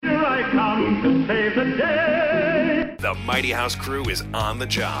come to save the day. The Mighty House crew is on the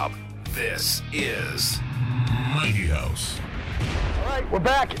job. This is Mighty House. All right, we're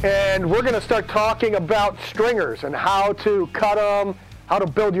back, and we're going to start talking about stringers and how to cut them, how to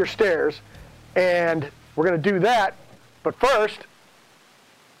build your stairs, and we're going to do that. But first,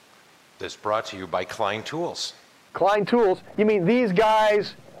 this brought to you by Klein Tools. Klein Tools. You mean these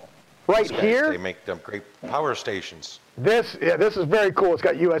guys right These guys, here? They make them great power stations. This is very cool. It's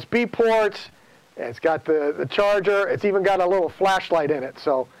got USB ports. It's got the charger. It's even got a little flashlight in it.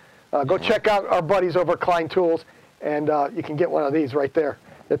 So go check out our buddies over at Klein Tools, and you can get one of these right there.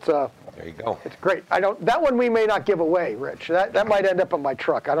 It's there you go. It's great. That one we may not give away, Rich. That might end up in my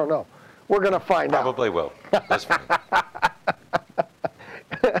truck. I don't know. We're gonna find out. Probably will. That's fine.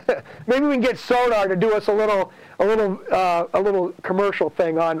 Maybe we can get Sonar to do us a little commercial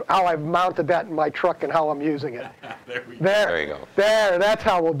thing on how I've mounted that in my truck and how I'm using it. There you go. That's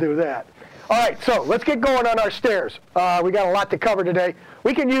how we'll do that. All right, so let's get going on our stairs. We got a lot to cover today.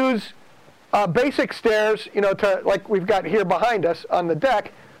 We can use basic stairs, to like we've got here behind us on the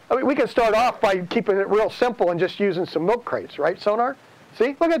deck. I mean, we can start off by keeping it real simple and just using some milk crates, right, Sonar?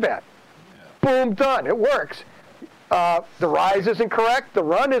 See, look at that. Yeah. Boom, done. It works. The rise isn't correct, the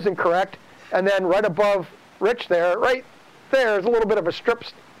run isn't correct, and then right above Rich there, right there is a little bit of a trip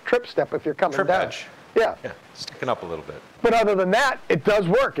step if you're coming Trip down. edge. Yeah, sticking up a little bit. But other than that, it does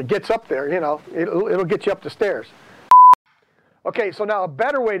work. It gets up there, it'll get you up the stairs. Okay, so now a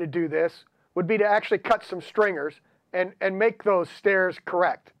better way to do this would be to actually cut some stringers and make those stairs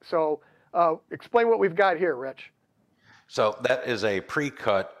correct. So explain what we've got here, Rich. So that is a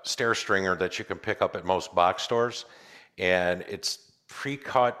pre-cut stair stringer that you can pick up at most box stores. And it's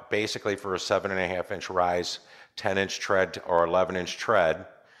pre-cut basically for a 7.5-inch rise, 10-inch tread or 11-inch tread.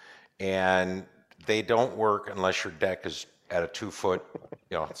 And they don't work unless your deck is at a 2-foot,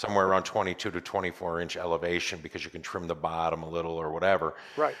 somewhere around 22 to 24-inch elevation, because you can trim the bottom a little or whatever.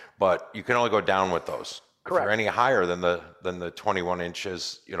 Right. But you can only go down with those. Correct. If you're any higher than the 21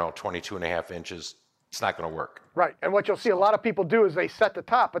 inches, 22.5 inches, it's not going to work. Right, and what you'll see a lot of people do is they set the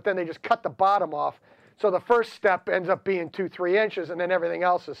top, but then they just cut the bottom off. So the first step ends up being 2-3 inches, and then everything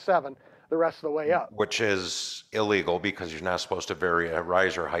else is 7 the rest of the way up. Which is illegal because you're not supposed to vary a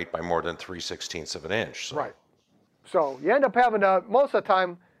riser height by more than 3/16 of an inch. So. Right. So you end up having to, most of the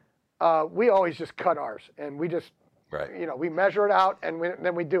time, we always just cut ours, and we just, we measure it out, and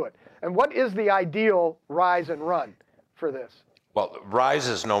then we do it. And what is the ideal rise and run for this? Well, rise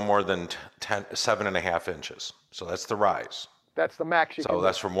is no more than 7.5 inches. So that's the rise. That's the max you can do. So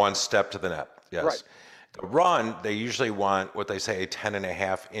that's from one step to the net. Yes. Right. The run, they usually want what they say a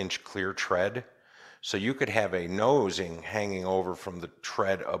 10.5-inch clear tread. So you could have a nosing hanging over from the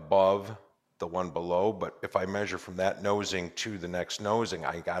tread above the one below. But if I measure from that nosing to the next nosing,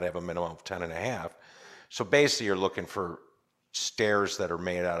 I got to have a minimum of 10.5. So basically, you're looking for stairs that are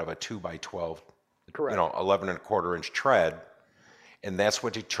made out of a 2x12, Correct. 11.25-inch tread. And that's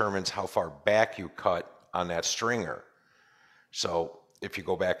what determines how far back you cut on that stringer. So if you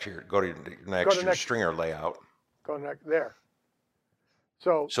go back to your next stringer layout. Go next there.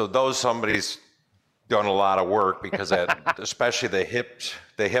 So those somebody's done a lot of work, because especially the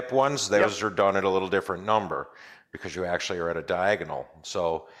hip ones, those are done at a little different number because you actually are at a diagonal.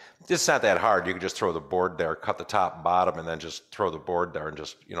 So it's not that hard. You can just throw the board there, cut the top and bottom, and then just throw the board there and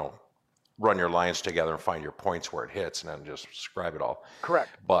just, run your lines together and find your points where it hits, and then just scribe it all.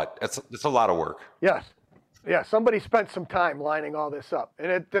 Correct. But it's a lot of work. Yes. Yeah, somebody spent some time lining all this up,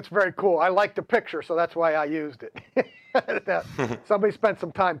 and that's very cool. I like the picture, so that's why I used it. Somebody spent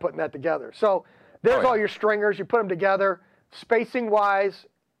some time putting that together. So there's all your stringers. You put them together. Spacing-wise,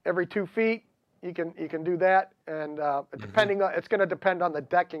 every 2 feet, you can do that, and depending on, it's going to depend on the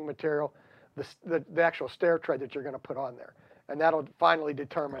decking material, the actual stair tread that you're going to put on there. And that'll finally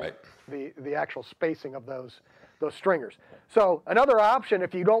determine the actual spacing of those stringers. So another option,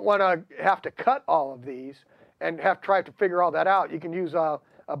 if you don't want to have to cut all of these and try to figure all that out, you can use a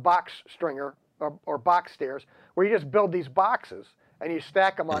box stringer or box stairs, where you just build these boxes and you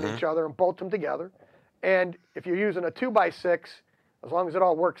stack them on each other and bolt them together. And if you're using a 2x6, as long as it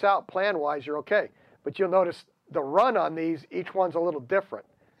all works out plan-wise, you're okay. But you'll notice the run on these, each one's a little different.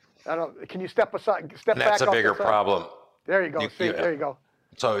 I don't. Can you step back? That's a bigger problem. There you go. There you go.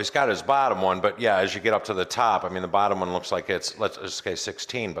 So he's got his bottom one, but yeah, as you get up to the top, I mean, the bottom one looks like it's, let's just say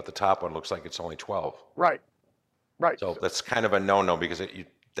 16, but the top one looks like it's only 12. Right. So that's kind of a no-no, because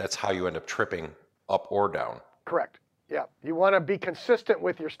that's how you end up tripping up or down. Correct. Yeah. You want to be consistent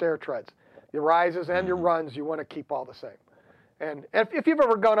with your stair treads. Your rises and your runs, you want to keep all the same. And if you've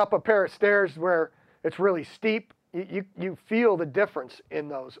ever gone up a pair of stairs where it's really steep you feel the difference in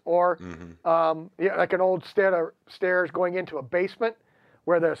those. Or yeah, like an old stairs going into a basement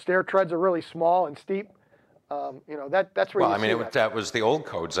where the stair treads are really small and steep. You know, that's where Well, you I see mean, that was the old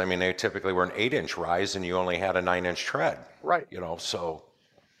codes. I mean, they typically were an 8-inch rise and you only had a 9-inch tread. Right. You know, so,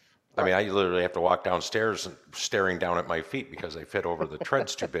 I mean, I literally have to walk downstairs and staring down at my feet because they fit over the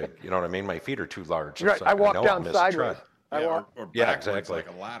tread's too big. You know what I mean? My feet are too large. Right. It's I like, walk know down I miss a sideways. tread. Or Yeah, backwards exactly. like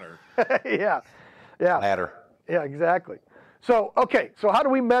a ladder. Yeah. Yeah. Ladder. Yeah, exactly. So, okay, so how do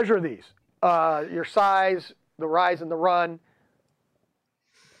we measure these? Your size, the rise and the run.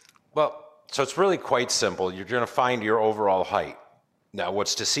 Well, so it's really quite simple. You're going to find your overall height. Now,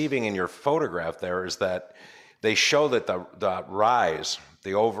 what's deceiving in your photograph there is that they show that the rise,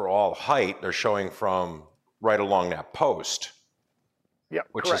 the overall height, they're showing from right along that post, Yep,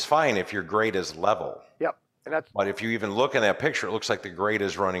 which correct. is fine if your grade is level. Yep, and that's, But if you even look in that picture, it looks like the grade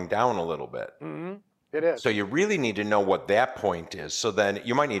is running down a little bit. it is. So you really need to know what that point is. So then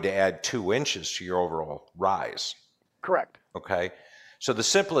you might need to add 2 inches to your overall rise. Correct. Okay. So the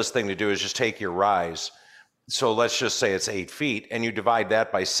simplest thing to do is just take your rise. So let's just say it's 8 feet and you divide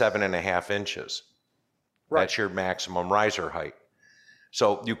that by 7.5 inches. Right. That's your maximum riser height.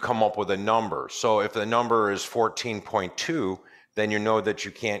 So you come up with a number. So if the number is 14.2, then you know that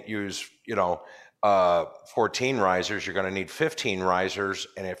you can't use, 14 risers. You're going to need 15 risers.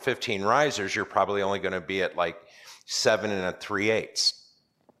 And at 15 risers, you're probably only going to be at like 7 3/8.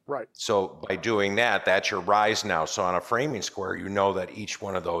 Right. So by doing that, that's your rise now. So on a framing square, you know that each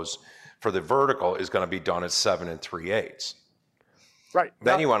one of those for the vertical is going to be done at 7 3/8. Right.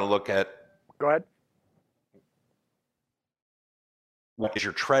 Then Now- you want to look at Go ahead. what is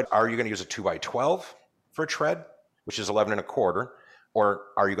your tread. Are you going to use a 2x12 for a tread, which is 11 1/4, or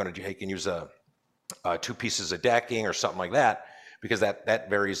are you going to take and use a 2 pieces of decking or something like that? Because that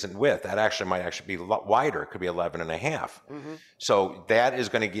varies in width. That actually might be a lot wider. It could be 11 1/2. So that is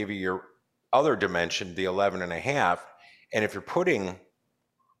going to give you your other dimension, the 11 1/2. And if you're putting,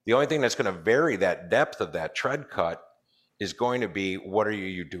 the only thing that's going to vary that depth of that tread cut is going to be what are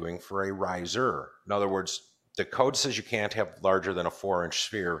you doing for a riser? In other words, the code says you can't have larger than a 4-inch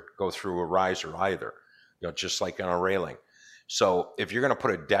sphere go through a riser either, just like on a railing. So if you're going to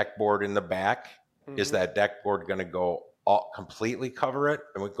put a deck board in the back, is that deck board going to go completely cover it?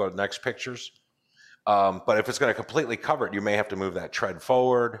 And we can go to the next pictures. But if it's going to completely cover it, you may have to move that tread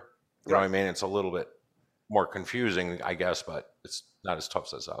forward. You know what I mean? It's a little bit more confusing, I guess, but it's not as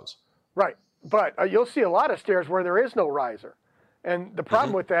tough as those. Right. But you'll see a lot of stairs where there is no riser. And the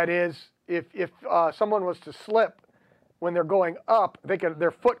problem with that is if someone was to slip when they're going up,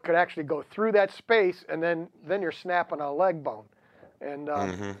 their foot could actually go through that space, and then you're snapping a leg bone. And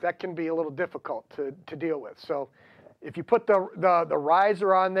that can be a little difficult to deal with. So if you put the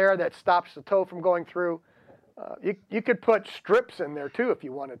riser on there that stops the toe from going through, you could put strips in there too if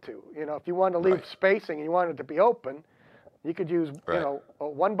you wanted to. If you wanted to leave spacing and you wanted it to be open, you could use a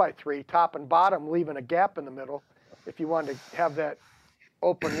 1x3 top and bottom, leaving a gap in the middle if you wanted to have that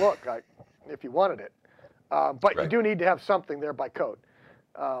open look, if you wanted it. But you do need to have something there by code.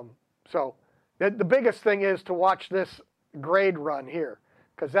 So the biggest thing is to watch this grade run here,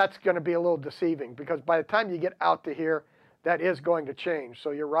 because that's going to be a little deceiving, because by the time you get out to here, that is going to change.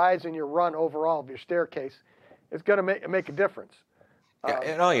 So your rise and your run overall of your staircase is going to make a difference. Yeah,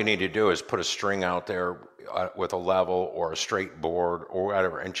 and all you need to do is put a string out there with a level or a straight board or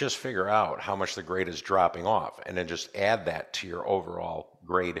whatever, and just figure out how much the grade is dropping off, and then just add that to your overall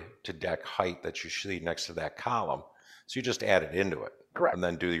grade to deck height that you see next to that column. So you just add it into it. Correct. And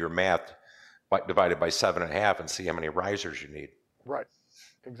then do your math divided by 7.5 and see how many risers you need. Right,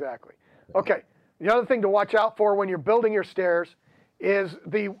 exactly. Okay, the other thing to watch out for when you're building your stairs is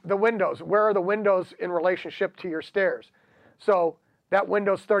the windows. Where are the windows in relationship to your stairs? So that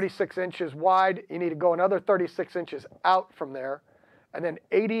window's 36 inches wide. You need to go another 36 inches out from there. And then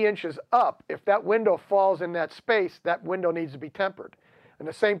 80 inches up, if that window falls in that space, that window needs to be tempered. And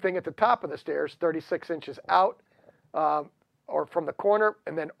the same thing at the top of the stairs, 36 inches out or from the corner,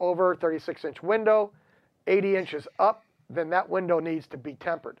 and then over 36-inch window, 80 inches up, then that window needs to be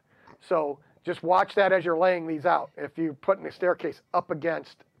tempered. So just watch that as you're laying these out, if you're putting the staircase up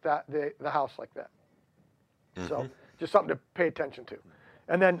against the house like that. So just something to pay attention to.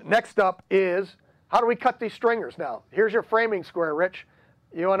 And then next up is, how do we cut these stringers now? Here's your framing square, Rich.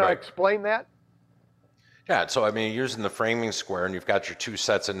 You want to explain that? Yeah, so I mean, you're using the framing square, and you've got your 2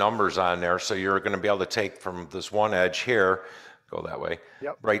 sets of numbers on there, so you're going to be able to take from this one edge here, go that way,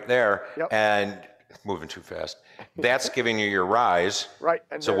 right there, and moving too fast. That's giving you your rise. Right.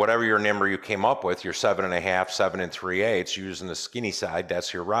 And so whatever your number you came up with, your 7.5, 7 3/8, using the skinny side,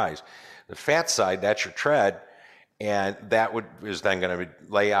 that's your rise. The fat side, that's your tread, And that is then going to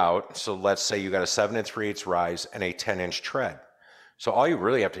lay out. So let's say you got a 7 3/8 rise and a 10-inch tread. So all you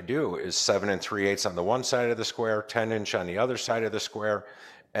really have to do is 7 3/8 on the one side of the square, 10-inch on the other side of the square,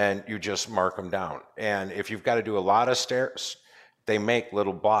 and you just mark them down. And if you've got to do a lot of stairs, they make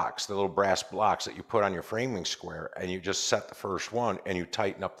little blocks, the little brass blocks that you put on your framing square, and you just set the first one and you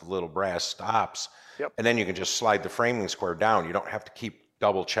tighten up the little brass stops. Yep. And then you can just slide the framing square down. You don't have to keep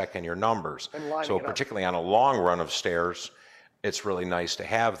double checking your numbers. So particularly on a long run of stairs, it's really nice to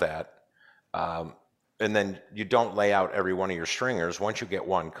have that. And then you don't lay out every one of your stringers. Once you get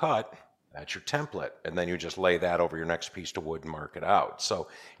one cut, that's your template. And then you just lay that over your next piece of wood and mark it out. So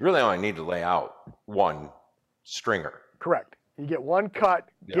you really only need to lay out one stringer. Correct. You get one cut,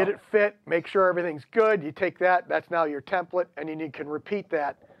 get it fit, make sure everything's good. You take that, that's now your template, and then you can repeat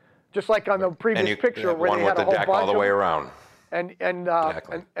that. Just like on the previous picture where they had a whole bunch all the way around. And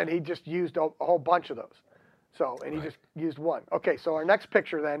he just used a whole bunch of those. So, and he just used one. Okay, so our next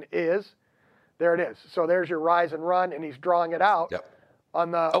picture then is, there it is. So there's your rise and run, and he's drawing it out. Yep.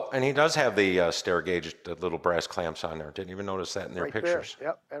 On the, oh, and he does have the stair gauge, the little brass clamps on there. Didn't even notice that in their pictures. There.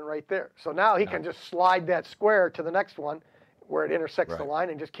 Yep, and right there. So now he can just slide that square to the next one where it intersects the line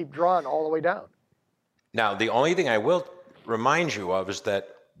and just keep drawing all the way down. Now, the only thing I will remind you of is that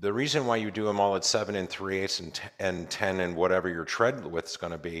the reason why you do them all at 7 3/8 and 10 and whatever your tread width is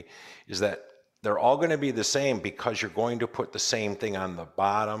going to be is that they're all going to be the same because you're going to put the same thing on the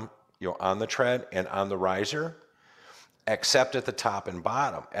bottom, on the tread and on the riser, except at the top and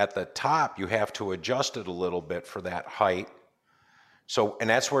bottom. At the top, you have to adjust it a little bit for that height. So, and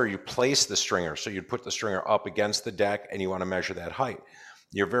that's where you place the stringer. So you'd put the stringer up against the deck and you want to measure that height.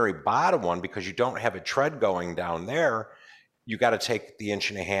 Your very bottom one, because you don't have a tread going down there, you got to take the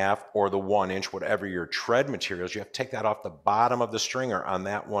 1.5 inch or the 1 inch, whatever your tread materials, you have to take that off the bottom of the stringer on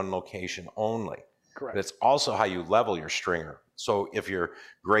that one location only. Correct. But it's also how you level your stringer. So if your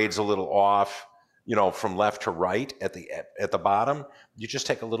grade's a little off, from left to right at the bottom, you just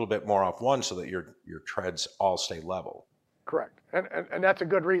take a little bit more off one so that your treads all stay level. Correct. And that's a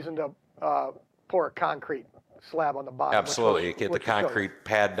good reason to pour a concrete slab on the bottom. Absolutely. You get the concrete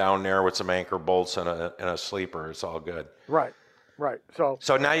pad down there with some anchor bolts and a sleeper. It's all good. Right. Right. So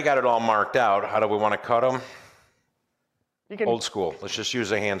now you got it all marked out. How do we want to cut them? You can, old school. Let's just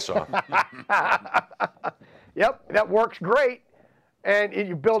use a handsaw. Yep, that works great. And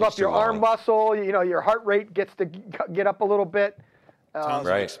you build up your arm muscle. Your heart rate gets to get up a little bit. Tons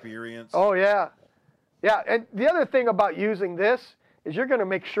of experience. Oh yeah, yeah. And the other thing about using this is you're going to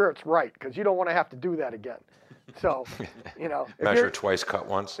make sure it's right because you don't want to have to do that again. So, measure twice, cut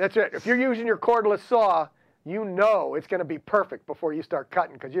once. That's it. If you're using your cordless saw, it's going to be perfect before you start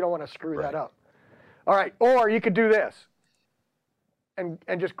cutting because you don't want to screw that up. All right. Or you could do this and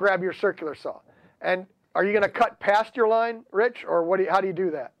just grab your circular saw. And are you going to cut past your line, Rich, or how do you do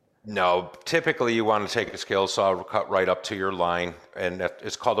that? No, typically you want to take a scale saw, cut right up to your line, and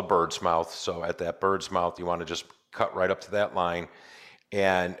it's called a bird's mouth. So at that bird's mouth, you want to just cut right up to that line,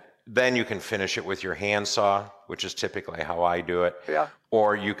 and then you can finish it with your handsaw, which is typically how I do it. Yeah.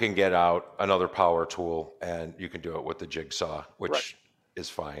 Or you can get out another power tool, and you can do it with the jigsaw, which is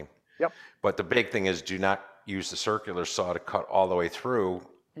fine. Yep. But the big thing is do not use the circular saw to cut all the way through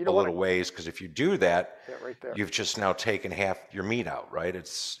a little ways, because if you do that, you've just now taken half your meat out, right?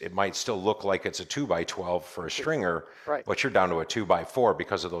 It might still look like it's a 2x12 for a stringer, but you're down to a 2x4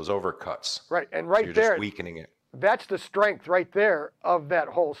 because of those overcuts. Right, and you're just weakening it. That's the strength right there of that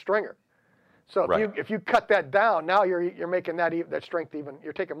whole stringer. So if you cut that down, now you're making that strength even.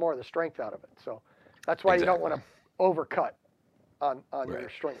 You're taking more of the strength out of it. So that's why you don't want to overcut on your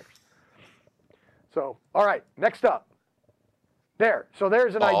stringers. So all right, next up. There. So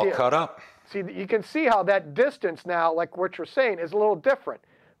there's an idea. All cut up. See, you can see how that distance now, like what you're saying, is a little different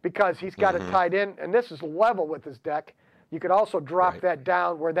because he's got it tied in, and this is level with his deck. You could also drop that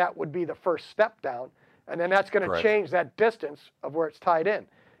down where that would be the first step down, and then that's going to change that distance of where it's tied in.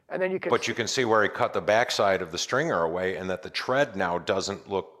 And then you can. But you can see where he cut the backside of the stringer away, and that the tread now doesn't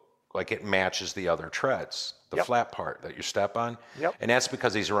look like it matches the other treads, the flat part that you step on. Yep. And that's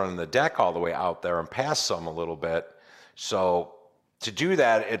because he's running the deck all the way out there and past some a little bit. So to do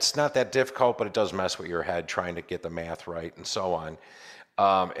that, it's not that difficult, but it does mess with your head trying to get the math right and so on.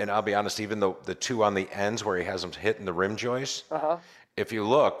 And I'll be honest, even the two on the ends where he has them hitting the rim joist, if you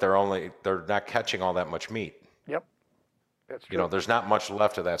look, they're not catching all that much meat. Yep, that's true. There's not much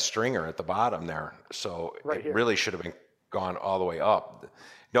left of that stringer at the bottom there, so it really should have been gone all the way up.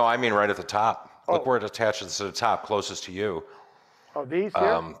 No, I mean right at the top. Look where it attaches to the top, closest to you. Oh, these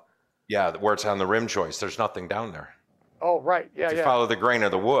here? Yeah, where it's on the rim joist. There's nothing down there. Oh, right. Yeah, if you follow the grain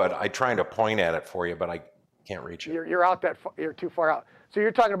of the wood, I'm trying to point at it for you, but Can't reach it. You're out you're too far out. So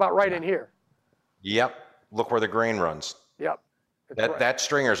you're talking about right in here. Yep. Look where the grain runs. Yep. That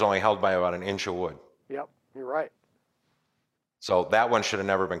stringer is only held by about an inch of wood. Yep. You're right. So that one should have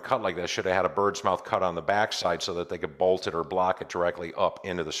never been cut like that. Should have had a bird's mouth cut on the backside so that they could bolt it or block it directly up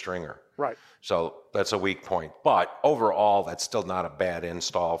into the stringer. Right. So that's a weak point. But overall, that's still not a bad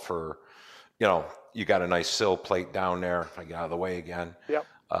install for, you got a nice sill plate down there. If I get out of the way again. Yep.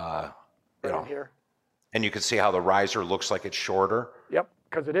 Right in here. And you can see how the riser looks like it's shorter. Yep,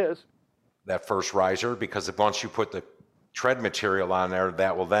 because it is. That first riser, because once you put the tread material on there,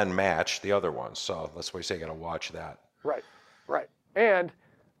 that will then match the other ones. So that's why you say you got to watch that. Right. And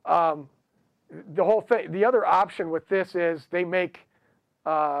the whole thing, the other option with this is they make,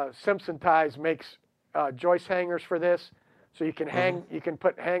 Simpson Ties makes joist hangers for this. So you can you can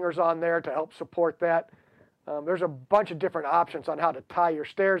put hangers on there to help support that. There's a bunch of different options on how to tie your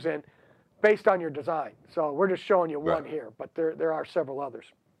stairs in based on your design. So we're just showing you one here, but there are several others.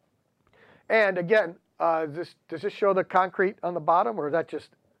 And again, does this show the concrete on the bottom, or is that just?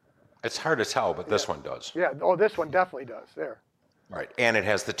 It's hard to tell, but this one does. Yeah, oh, this one definitely does, there. Right, and it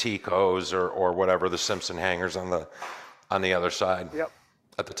has the Ticos or whatever, the Simpson hangers on the other side. Yep.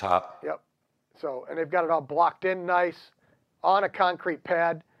 At the top. Yep. So, and they've got it all blocked in nice on a concrete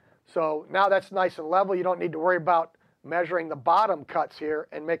pad. So now that's nice and level. You don't need to worry about measuring the bottom cuts here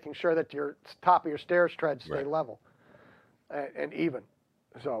and making sure that your top of your stairs treads stay level and even.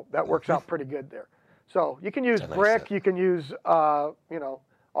 So that works out pretty good there. So you can use brick, you can use,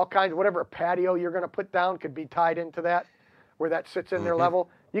 all kinds of whatever patio you're going to put down could be tied into that, where that sits in there level.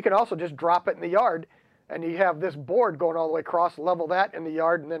 You can also just drop it in the yard, and you have this board going all the way across, level that in the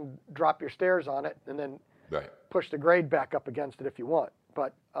yard, and then drop your stairs on it, and then push the grade back up against it if you want.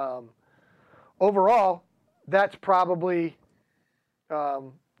 But overall, that's probably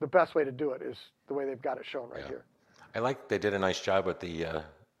the best way to do it, is the way they've got it shown right here. I like they did a nice job with the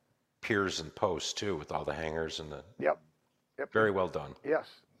piers and posts too, with all the hangers and the. Yep. Very well done. Yes,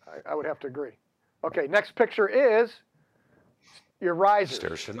 I would have to agree. Okay, next picture is your risers.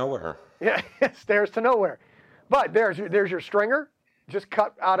 Stairs to nowhere. Yeah, stairs to nowhere. But there's your stringer, just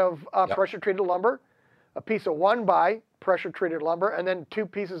cut out of pressure treated lumber, a piece of 1x pressure treated lumber, and then 2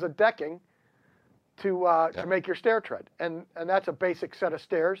 pieces of decking to make your stair tread. And that's a basic set of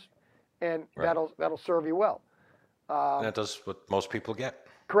stairs, and that'll serve you well. And that does what most people get.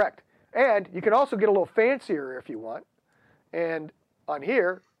 Correct. And you can also get a little fancier if you want. And on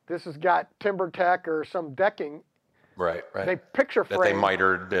here, this has got TimberTech or some decking. Right. They picture frame. That they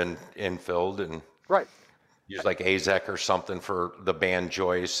mitered and infilled and used like AZEK or something for the band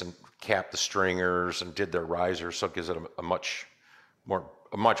joists and capped the stringers and did their risers, so it gives it a much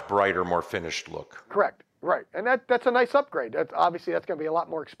brighter, more finished look. Correct. Right. And that's a nice upgrade. Obviously that's going to be a lot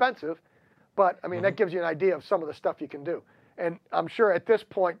more expensive, but I mean that gives you an idea of some of the stuff you can do. And I'm sure at this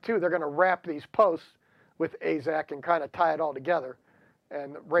point too, they're going to wrap these posts with AZEK and kind of tie it all together,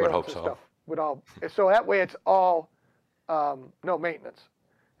 and rails and stuff would all. So that way it's all no maintenance,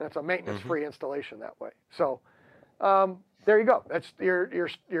 and it's a maintenance-free installation that way. So there you go. That's your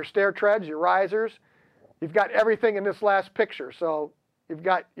stair treads, your risers. You've got everything in this last picture. So you've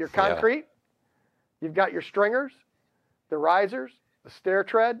got your concrete, you've got your stringers, the risers, the stair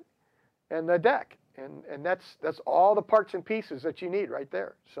tread, and the deck, and that's all the parts and pieces that you need right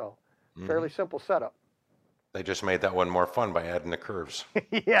there. So fairly simple setup. They just made that one more fun by adding the curves.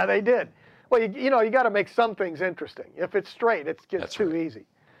 Yeah, they did. Well, you got to make some things interesting. If it's straight, it gets too easy.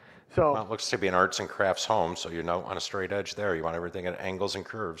 So it looks to be an arts and crafts home, so you're not on a straight edge there. You want everything at angles and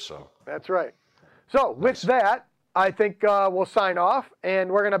curves. So that's right. So with that, I think we'll sign off, and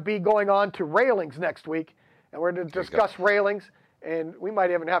we're going to be going on to railings next week, and we're going to discuss railings, and we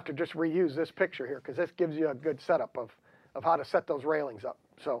might even have to just reuse this picture here because this gives you a good setup of how to set those railings up.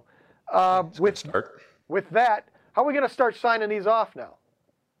 So with that, how are we going to start signing these off now?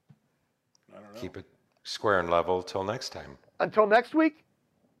 I don't know. Keep it square and level till next time. Until next week?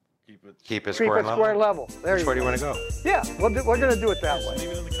 Keep it square and level. There Which way do you want to go? Yeah, we're going to do it that way. Leave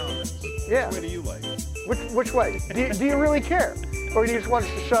it in the comments. Yeah. Which way do you like? Which way? Do you really care? Or do you just want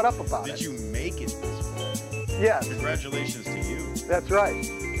us to shut up about it? Did you make it this far? Yes. Congratulations to you. That's right.